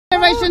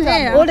generation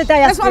here. All the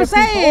That's what I'm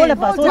saying. all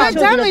of us, all we're the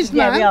children damaged,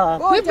 yeah,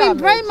 man. We've been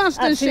brainwashed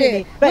and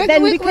shit. But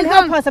then we can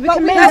help ourselves. We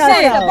can make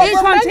ourselves. That's it.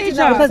 Each one teach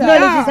us. Because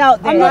knowledge is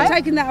out there. I'm not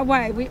taking that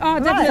away. We are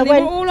definitely.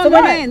 We're all on so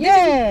the mend.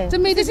 Yeah. To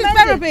me, this is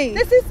therapy.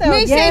 This is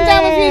therapy. Me sitting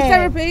down with you is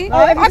therapy.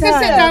 I can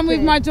sit down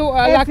with my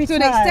daughter, like to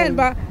an extent,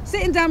 but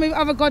sitting down with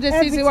other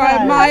goddesses who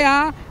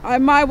I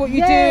admire what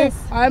you do.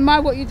 I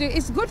admire what you do.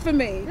 It's good for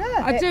me.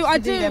 I do.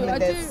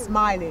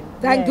 Smiling.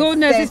 Thank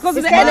goodness. It's because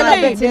of the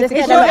energy.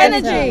 It's your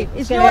energy.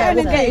 It's your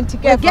energy. Getting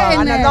together,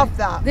 and I love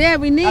that. Yeah,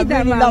 we need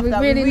that, man.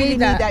 We really need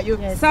that. You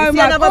so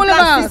much. All of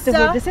us.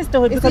 The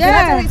sisterhood. Because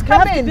it's coming. we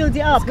have to build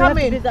it up.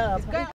 It's coming.